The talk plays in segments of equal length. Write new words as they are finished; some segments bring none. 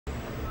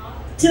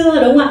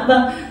Chưa, đúng không ạ?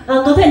 Vâng,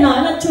 có thể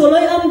nói là chùa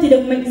Lôi Âm thì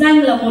được mệnh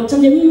danh là một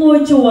trong những ngôi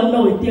chùa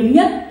nổi tiếng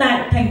nhất tại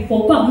thành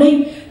phố Quảng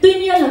Ninh. Tuy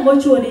nhiên là ngôi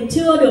chùa thì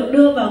chưa được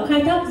đưa vào khai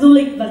thác du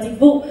lịch và dịch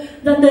vụ,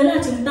 dẫn đến là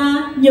chúng ta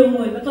nhiều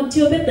người vẫn còn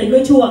chưa biết tới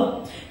ngôi chùa.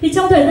 Thì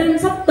trong thời gian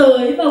sắp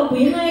tới vào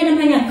quý 2 năm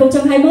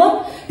 2021,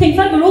 Thịnh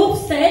Phát Group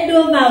sẽ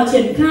đưa vào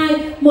triển khai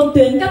một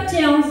tuyến cáp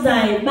treo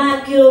dài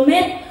 3 km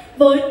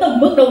với tổng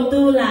mức đầu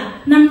tư là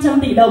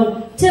 500 tỷ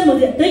đồng trên một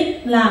diện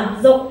tích là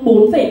rộng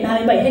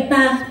 4,37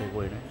 ha.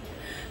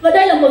 Và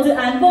đây là một dự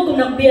án vô cùng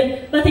đặc biệt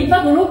và Thịnh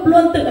Phát Group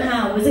luôn tự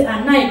hào với dự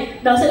án này.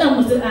 Đó sẽ là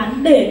một dự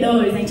án để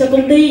đời dành cho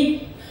công ty.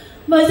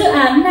 Với dự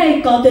án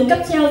này có tuyến cáp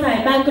treo dài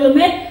 3 km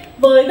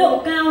với độ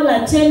cao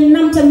là trên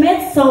 500 m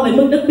so với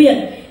mực nước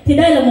biển. Thì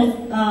đây là một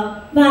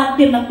và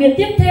điểm đặc biệt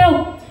tiếp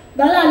theo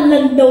đó là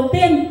lần đầu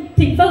tiên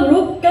Thịnh Phát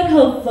Group kết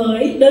hợp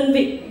với đơn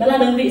vị đó là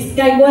đơn vị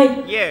Skyway.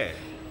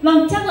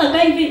 Vâng, chắc là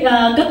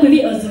các quý vị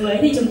ở dưới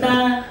thì chúng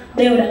ta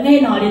đều đã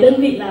nghe nói đến đơn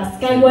vị là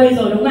Skyway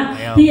rồi, đúng không ạ?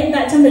 Thì hiện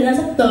tại trong thời gian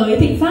sắp tới,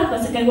 Thịnh Phát và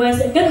Skyway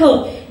sẽ kết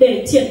hợp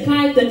để triển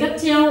khai tuyến cáp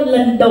treo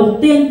lần đầu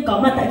tiên có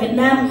mặt tại Việt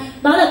Nam.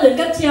 Đó là tuyến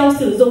cáp treo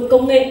sử dụng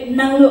công nghệ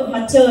năng lượng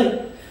mặt trời.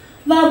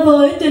 Và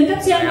với tuyến cáp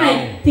treo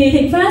này thì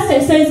Thịnh Phát sẽ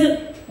xây dựng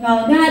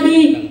ga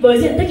đi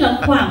với diện tích là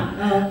khoảng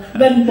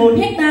gần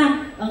 4 ha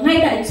ngay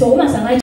tại chỗ mà sáng nay